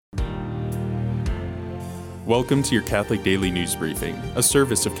Welcome to your Catholic Daily News Briefing, a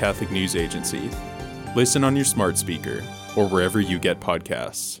service of Catholic News Agency. Listen on your smart speaker or wherever you get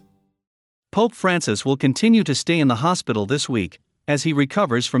podcasts. Pope Francis will continue to stay in the hospital this week as he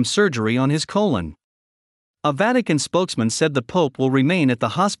recovers from surgery on his colon. A Vatican spokesman said the Pope will remain at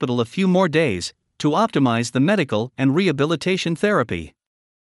the hospital a few more days to optimize the medical and rehabilitation therapy.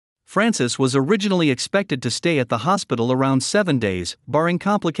 Francis was originally expected to stay at the hospital around 7 days, barring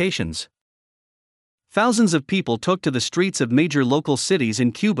complications. Thousands of people took to the streets of major local cities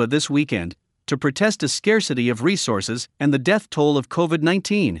in Cuba this weekend to protest a scarcity of resources and the death toll of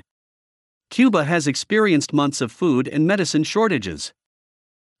COVID-19. Cuba has experienced months of food and medicine shortages.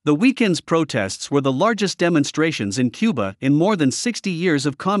 The weekend's protests were the largest demonstrations in Cuba in more than 60 years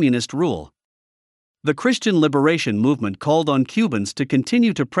of communist rule. The Christian Liberation Movement called on Cubans to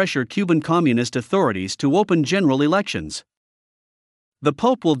continue to pressure Cuban communist authorities to open general elections. The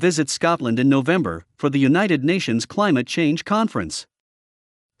Pope will visit Scotland in November for the United Nations Climate Change Conference.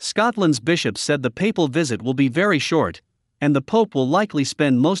 Scotland's bishops said the papal visit will be very short, and the Pope will likely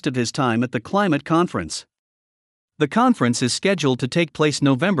spend most of his time at the climate conference. The conference is scheduled to take place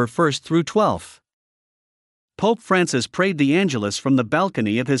November 1st through 12th. Pope Francis prayed the Angelus from the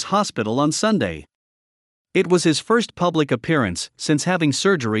balcony of his hospital on Sunday. It was his first public appearance since having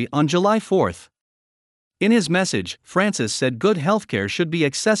surgery on July 4th. In his message, Francis said good healthcare should be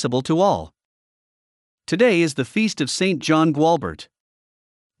accessible to all. Today is the feast of St. John Gualbert.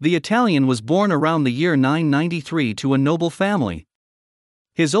 The Italian was born around the year 993 to a noble family.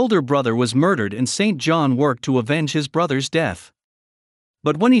 His older brother was murdered and St. John worked to avenge his brother's death.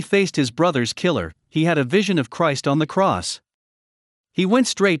 But when he faced his brother's killer, he had a vision of Christ on the cross. He went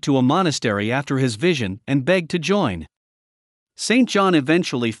straight to a monastery after his vision and begged to join. St. John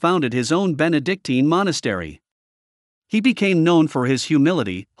eventually founded his own Benedictine monastery. He became known for his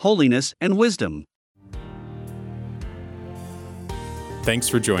humility, holiness, and wisdom. Thanks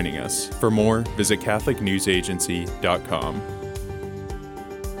for joining us. For more, visit CatholicNewsAgency.com.